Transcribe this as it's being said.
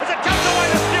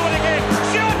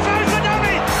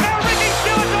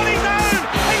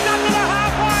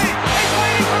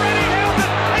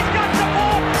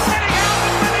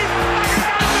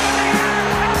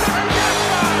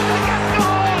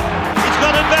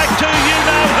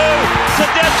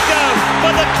Tedesco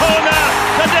for the corner.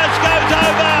 Tedesco's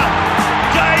over.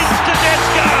 James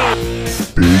Tedesco.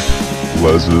 Big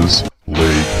Les's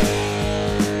League.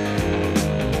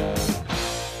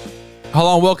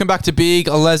 Hello and welcome back to Big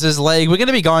Les's League. We're going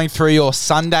to be going through your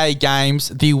Sunday games.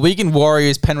 The Wigan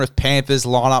Warriors, Penrith Panthers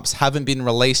lineups haven't been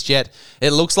released yet.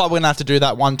 It looks like we're going to have to do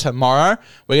that one tomorrow.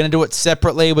 We're going to do it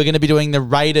separately. We're going to be doing the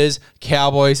Raiders,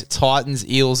 Cowboys, Titans,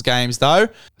 Eels games though.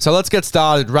 So let's get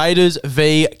started. Raiders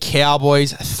v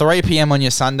Cowboys, 3 p.m. on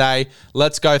your Sunday.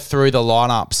 Let's go through the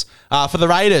lineups. For the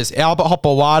Raiders, Albert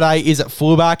Hopewade is at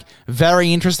fullback.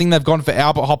 Very interesting they've gone for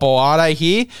Albert Hopewade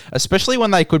here, especially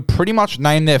when they could pretty much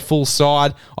name their full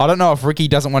side. I don't know if Ricky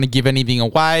doesn't want to give anything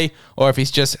away or if he's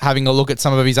just having a look at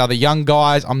some of his other young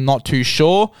guys. I'm not too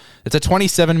sure. It's a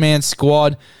 27-man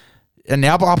squad, and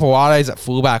Albert Hopewade is at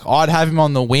fullback. I'd have him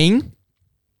on the wing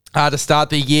to start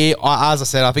the year. As I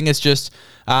said, I think it's just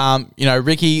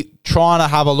Ricky trying to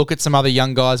have a look at some other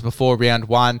young guys before round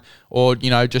one, or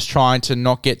just trying to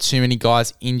not get too many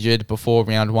guys injured before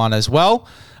round one as well.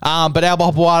 But Albert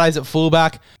Hopewade is at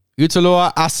fullback.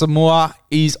 Utalua Asamoah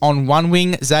is on one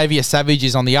wing. Xavier Savage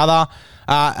is on the other.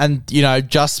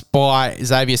 Just by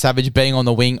Xavier Savage being on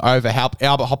the wing over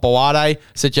Albert Hopewade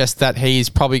suggests that he's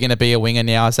probably going to be a winger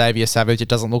now, Xavier Savage. It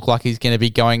doesn't look like he's going to be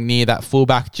going near that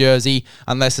fullback jersey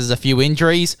unless there's a few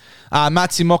injuries.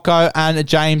 Matsumoto and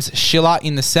James Schiller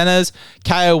in the centres.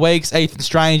 Ko Weeks, Ethan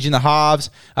Strange in the halves.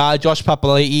 Josh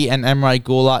Papali'i and Emre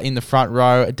Gula in the front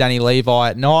row. Danny Levi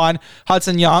at 9.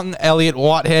 Hudson Young, Elliot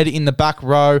Whitehead in the back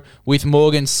row with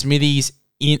Morgan Smithies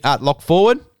at lock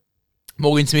forward.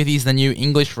 Morgan Smithies, the new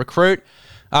English recruit.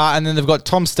 And then they've got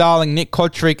Tom Starling, Nick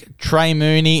Kotrick, Trey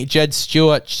Mooney, Jed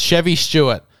Stewart, Chevy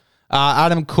Stewart,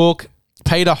 Adam Cook,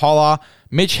 Peter Holler,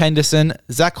 Mitch Henderson,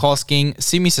 Zach Hosking,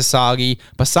 Simi Sasagi,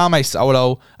 Basame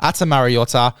Soto, Ata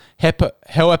Mariota,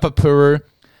 Hewepa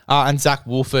and Zach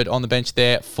Wolford on the bench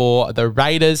there for the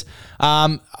Raiders.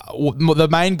 The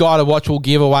main guy to watch will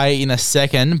give away in a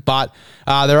second, but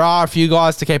there are a few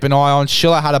guys to keep an eye on.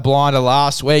 Schiller had a blinder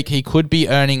last week. He could be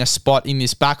earning a spot in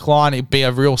this back line. It'd be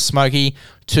a real smoky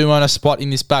to earn a spot in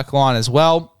this back line as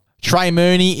well. Trey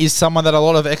Mooney is someone that a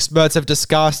lot of experts have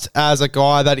discussed as a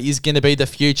guy that is going to be the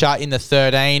future in the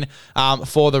 13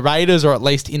 for the Raiders, or at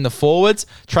least in the forwards.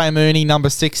 Trey Mooney,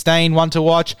 number 16, one to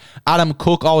watch. Adam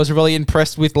Cook, I was really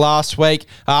impressed with last week.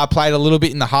 Played a little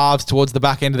bit in the halves towards the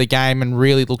back end of the game and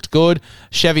really looked good.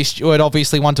 Chevy Stewart,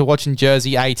 obviously one to watch in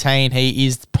jersey 18. He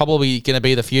is probably going to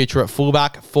be the future at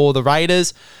fullback for the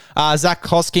Raiders. Zach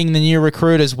Hosking, the new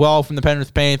recruit as well from the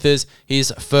Penrith Panthers,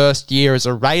 his first year as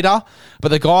a Raider. But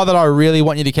the guy that I really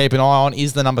want you to keep an eye on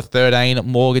is the number 13,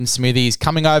 Morgan Smithies,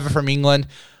 coming over from England.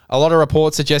 A lot of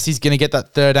reports suggest he's going to get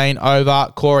that 13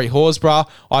 over Corey Horsburgh.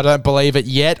 I don't believe it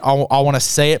yet. I want to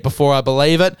see it before I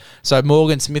believe it. So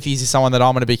Morgan Smithies is someone that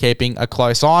I'm going to be keeping a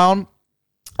close eye on.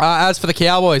 As for the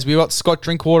Cowboys, we've got Scott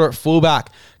Drinkwater at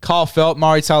fullback, Kyle Felt,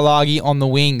 Murray Taulagi on the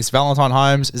wings, Valentine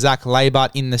Holmes, Zach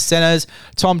Labart in the centres,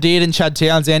 Tom Dearden, Chad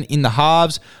Townsend in the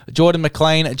halves, Jordan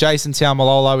McLean, Jason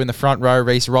Taumalolo in the front row,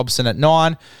 Reece Robson at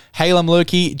 9, Halem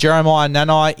Lukey, Jeremiah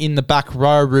Nanai in the back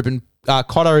row, Ruben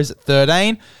Cotter is at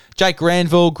 13, Jake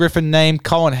Granville, Griffin Neame,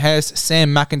 Colin Hess,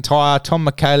 Sam McIntyre, Tom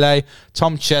McKaylee,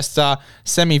 Tom Chester,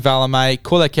 Semi Valame,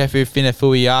 Kulekefu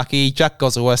Finafuiaki, Jack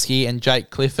Gozowski, and Jake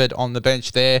Clifford on the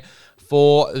bench there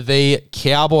for the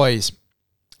Cowboys.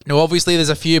 Now, obviously, there's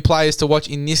a few players to watch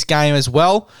in this game as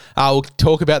well. We'll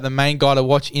talk about the main guy to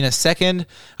watch in a second.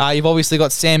 You've obviously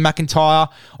got Sam McIntyre.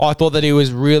 I thought that he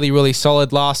was really, really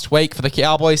solid last week for the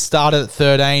Cowboys. Started at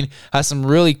 13, has some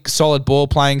really solid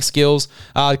ball-playing skills.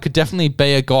 Could definitely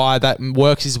be a guy that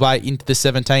works his way into the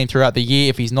 17 throughout the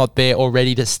year if he's not there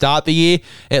already to start the year.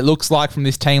 It looks like from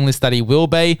this team list that he will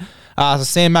be. So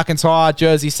Sam McIntyre,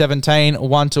 jersey 17,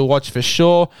 one to watch for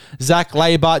sure. Zach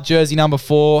Labart, jersey number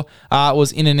 4,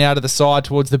 was in and out of the side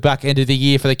towards the back end of the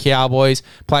year for the Cowboys.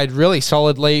 Played really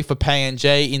solidly for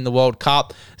PNG in the World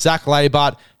Cup. Zach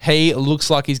Labart, he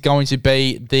looks like he's going to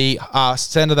be the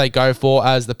centre they go for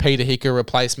as the Peter Hicker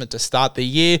replacement to start the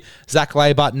year. Zach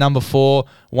Labart, number 4,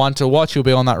 one to watch. He'll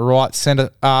be on that right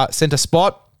centre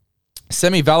spot.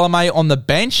 Semi Valame on the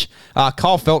bench.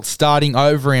 Kyle Felt starting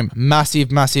over him. Massive,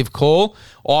 massive call.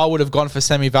 I would have gone for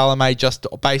Semi Valame just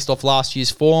based off last year's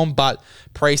form, but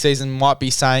preseason might be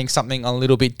saying something a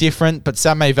little bit different. But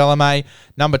Semi Valame,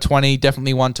 number 20,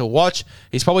 definitely one to watch.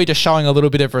 He's probably just showing a little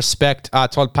bit of respect,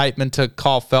 Todd Pateman, to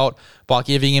Kyle Felt by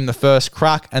giving him the first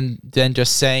crack and then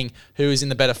just seeing who is in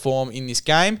the better form in this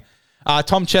game.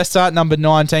 Tom Chester, number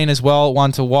 19 as well,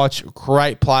 one to watch.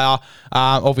 Great player.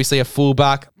 Obviously a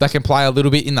fullback that can play a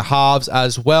little bit in the halves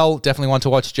as well. Definitely one to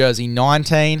watch, jersey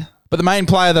 19. But the main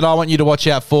player that I want you to watch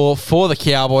out for the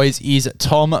Cowboys is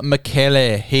Tom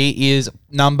McKellar. He is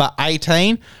number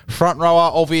 18. Front rower,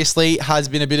 obviously, has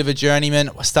been a bit of a journeyman.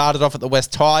 Started off at the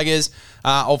West Tigers.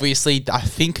 Obviously, I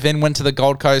think then went to the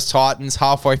Gold Coast Titans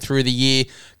halfway through the year.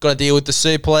 Got to deal with the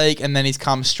Super League, and then he's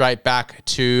come straight back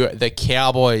to the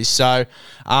Cowboys. So,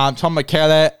 Tom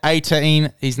McKellar,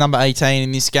 18. He's number 18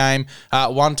 in this game.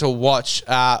 One to watch.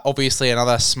 Obviously,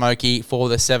 another smoky for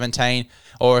the 17.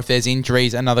 Or if there's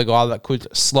injuries, another guy that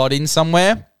could slot in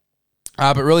somewhere.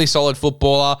 But really solid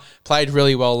footballer. Played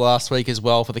really well last week as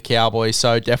well for the Cowboys.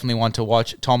 So definitely one to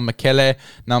watch. Tom McKellar,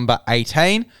 number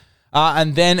 18.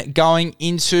 And then going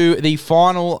into the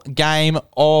final game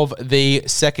of the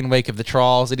second week of the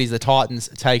trials, it is the Titans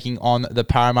taking on the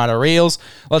Parramatta Eels.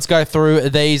 Let's go through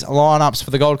these lineups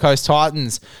for the Gold Coast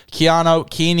Titans. Keanu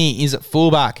Kearney is at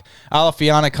fullback.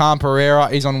 Alafiana Khan Pereira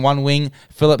is on one wing.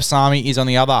 Philip Sami is on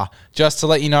the other. Just to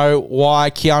let you know why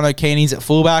Keanu Kearney is at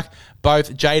fullback,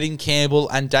 both Jaden Campbell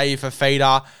and Dave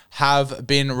Fafita have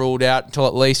been ruled out until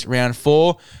at least round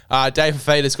 4. Dave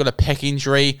Fafita's got a pec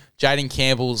injury. Jaden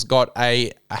Campbell's got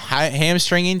a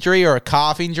hamstring injury or a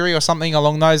calf injury or something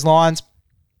along those lines.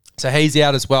 So he's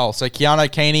out as well. So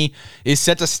Keanu Kearney is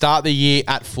set to start the year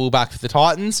at fullback for the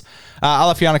Titans.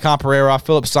 Alafiana Khan Pereira,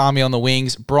 Philip Sami on the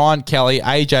wings, Brian Kelly,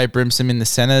 AJ Brimson in the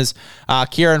centres,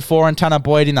 Kieran Foran, Tanner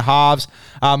Boyd in the halves,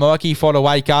 Moaki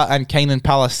Fodawaka and Keenan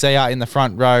Palacia in the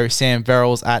front row, Sam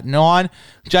Verrills at 9,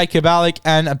 Jacob Alec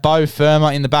and Bo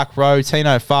Firma in the back row,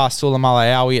 Tino Fast,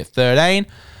 Sulamalawi at 13.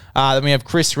 Then we have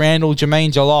Chris Randall,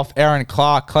 Jermaine Jolloff, Aaron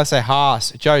Clark, Klesse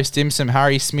Haas, Joe Stimson,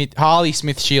 Harley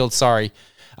Smith-Shields,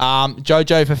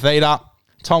 Jojo Fafita,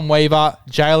 Tom Weaver,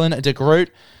 Jalen De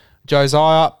Groot,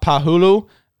 Josiah Pahulu,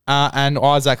 and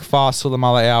Isaac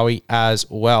Far-Sulamalawi as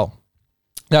well.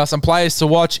 Now, some players to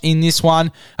watch in this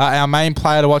one. Our main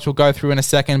player to watch we'll go through in a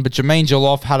second, but Jermaine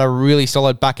Jolloff had a really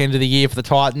solid back end of the year for the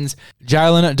Titans.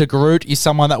 Jalen De Groot is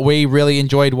someone that we really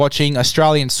enjoyed watching.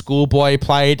 Australian schoolboy,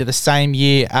 played the same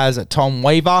year as Tom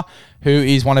Weaver, who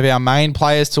is one of our main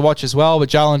players to watch as well. But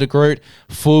Jalen De Groot,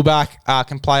 fullback,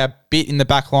 can play a bit in the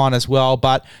back line as well,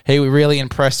 but he really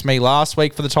impressed me last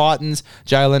week for the Titans.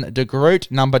 Jalen De Groot,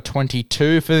 number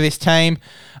 22 for this team.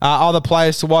 Other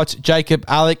players to watch, Jacob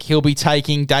Alec, he'll be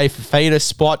taking Dave Fafita's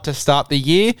spot to start the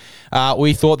year.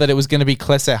 We thought that it was going to be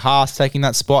Klesse Haas taking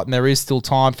that spot, and there is still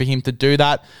time for him to do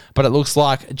that, but it looks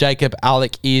like Jacob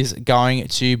Alec is going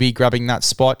to be grabbing that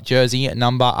spot, jersey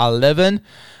number 11.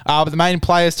 But the main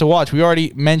players to watch, we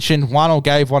already mentioned one or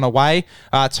gave one away.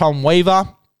 Tom Weaver,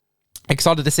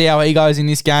 excited to see how he goes in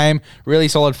this game. Really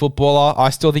solid footballer. I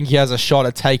still think he has a shot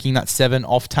at taking that 7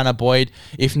 off Tanner Boyd.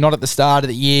 If not at the start of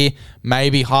the year,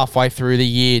 maybe halfway through the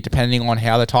year, depending on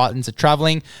how the Titans are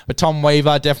travelling. But Tom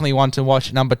Weaver, definitely one to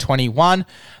watch, number 21.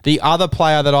 The other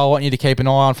player that I want you to keep an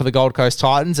eye on for the Gold Coast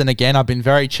Titans, and again, I've been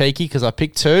very cheeky because I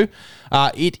picked 2.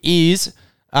 It is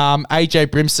AJ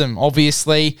Brimson.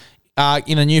 Obviously,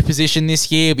 in a new position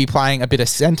this year, be playing a bit of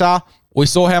centre. We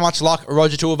saw how much luck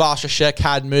Roger Tuivasa-Sheck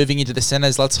had moving into the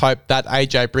centres. Let's hope that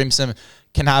AJ Brimson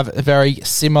can have very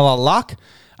similar luck.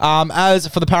 As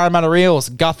for the Parramatta Eels,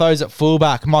 Gutho's at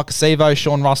fullback, Mike Sevo,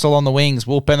 Sean Russell on the wings,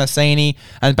 Will Benasini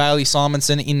and Bailey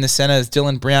Simonson in the centres,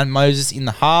 Dylan Brown-Moses in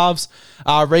the halves,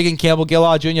 Regan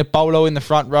Campbell-Gillard Jr., Bolo in the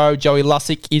front row, Joey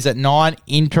Lussick is at 9.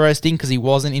 Interesting because he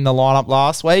wasn't in the lineup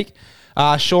last week.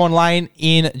 Sean Lane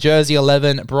in jersey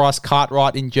 11, Bryce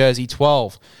Cartwright in jersey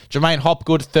 12. Jermaine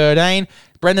Hopgood, 13.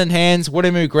 Brendan Hands,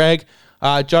 Woodamu Greg,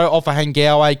 Joe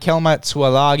Offahengawe, Kelma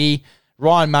Tuolagi,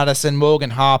 Ryan Madison, Morgan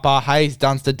Harper, Hayes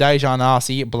Dunster, Dejan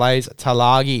Arce, Blaze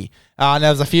Talagi. Now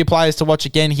there's a few players to watch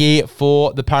again here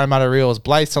for the Parramatta Eels.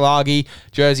 Blaze Talagi,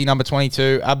 jersey number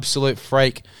 22, absolute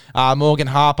freak. Morgan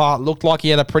Harper, looked like he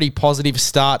had a pretty positive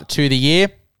start to the year.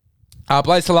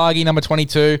 Blaze Talagi, number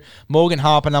 22. Morgan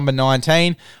Harper, number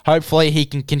 19. Hopefully he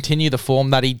can continue the form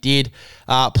that he did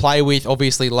play with,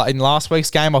 obviously, in last week's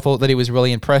game. I thought that he was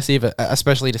really impressive,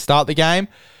 especially to start the game.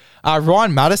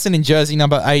 Ryan Madison in jersey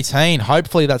number 18.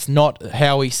 Hopefully that's not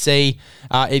how we see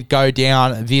it go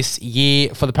down this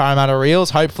year for the Parramatta Eels.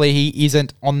 Hopefully he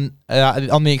isn't on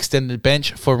the extended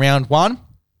bench for round 1.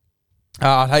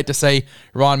 I'd hate to see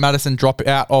Ryan Madison drop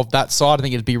out of that side. I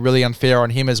think it'd be really unfair on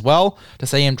him as well to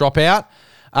see him drop out.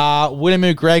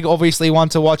 Woodamu Greg, obviously one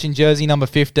to watch in jersey number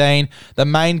 15. The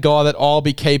main guy that I'll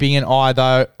be keeping an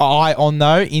eye on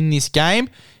in this game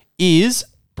is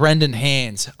Brendan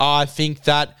Hands. I think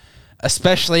that,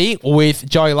 especially with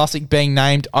Joey Lussick being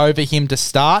named over him to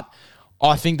start,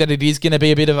 I think that it is going to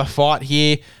be a bit of a fight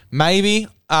here. Maybe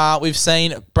we've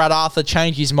seen Brad Arthur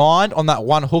change his mind on that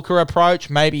one hooker approach.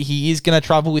 Maybe he is going to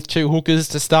travel with 2 hookers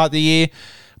to start the year.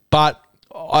 But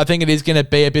I think it is going to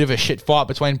be a bit of a shit fight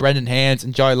between Brendan Hands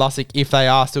and Joey Lussick if they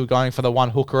are still going for the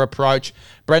one hooker approach.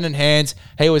 Brendan Hands,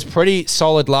 he was pretty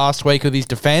solid last week with his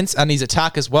defense and his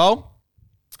attack as well.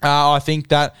 I think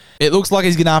that it looks like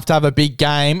he's going to have a big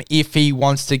game if he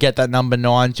wants to get that number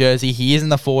 9 jersey. He is in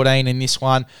the 14 in this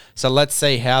one. So let's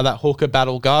see how that hooker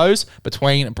battle goes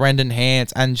between Brendan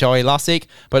Hands and Joey Lussick.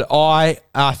 But I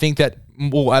think that,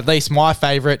 well, at least my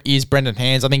favourite is Brendan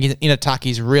Hands. I think in attack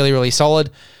he's really, really solid.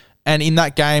 And in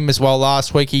that game as well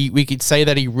last week, we could see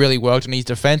that he really worked on his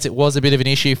defense. It was a bit of an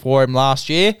issue for him last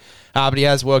year, but he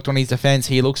has worked on his defense.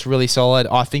 He looks really solid.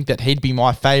 I think that he'd be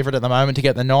my favourite at the moment to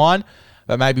get the 9.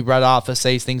 But maybe Brad Arthur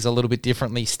sees things a little bit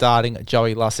differently starting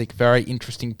Joey Lussick. Very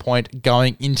interesting point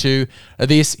going into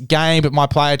this game. But my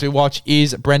player to watch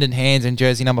is Brendan Hands in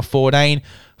jersey number 14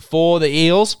 for the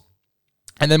Eels.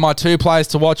 And then my 2 players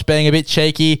to watch, being a bit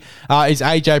cheeky, is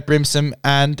AJ Brimson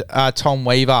and Tom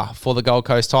Weaver for the Gold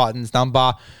Coast Titans.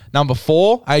 Number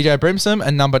 4, AJ Brimson,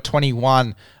 and number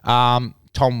 21,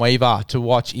 Tom Weaver to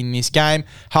watch in this game.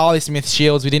 Harley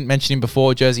Smith-Shields, we didn't mention him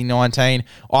before, jersey 19.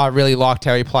 I really liked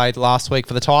how he played last week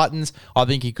for the Titans. I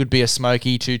think he could be a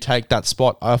smoky to take that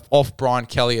spot off Brian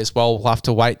Kelly as well. We'll have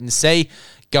to wait and see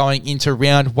going into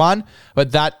round 1.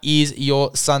 But that is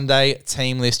your Sunday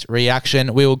team list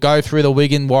reaction. We will go through the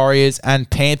Wigan Warriors and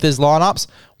Panthers lineups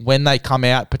when they come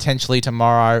out, potentially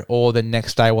tomorrow or the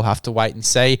next day. We'll have to wait and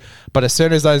see. But as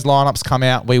soon as those lineups come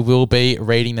out, we will be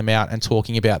reading them out and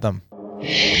talking about them.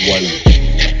 Goodbye.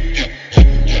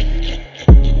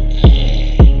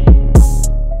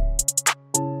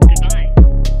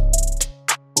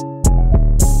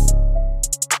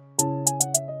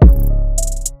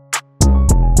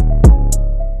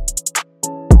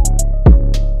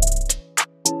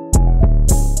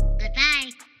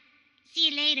 See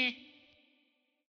you later.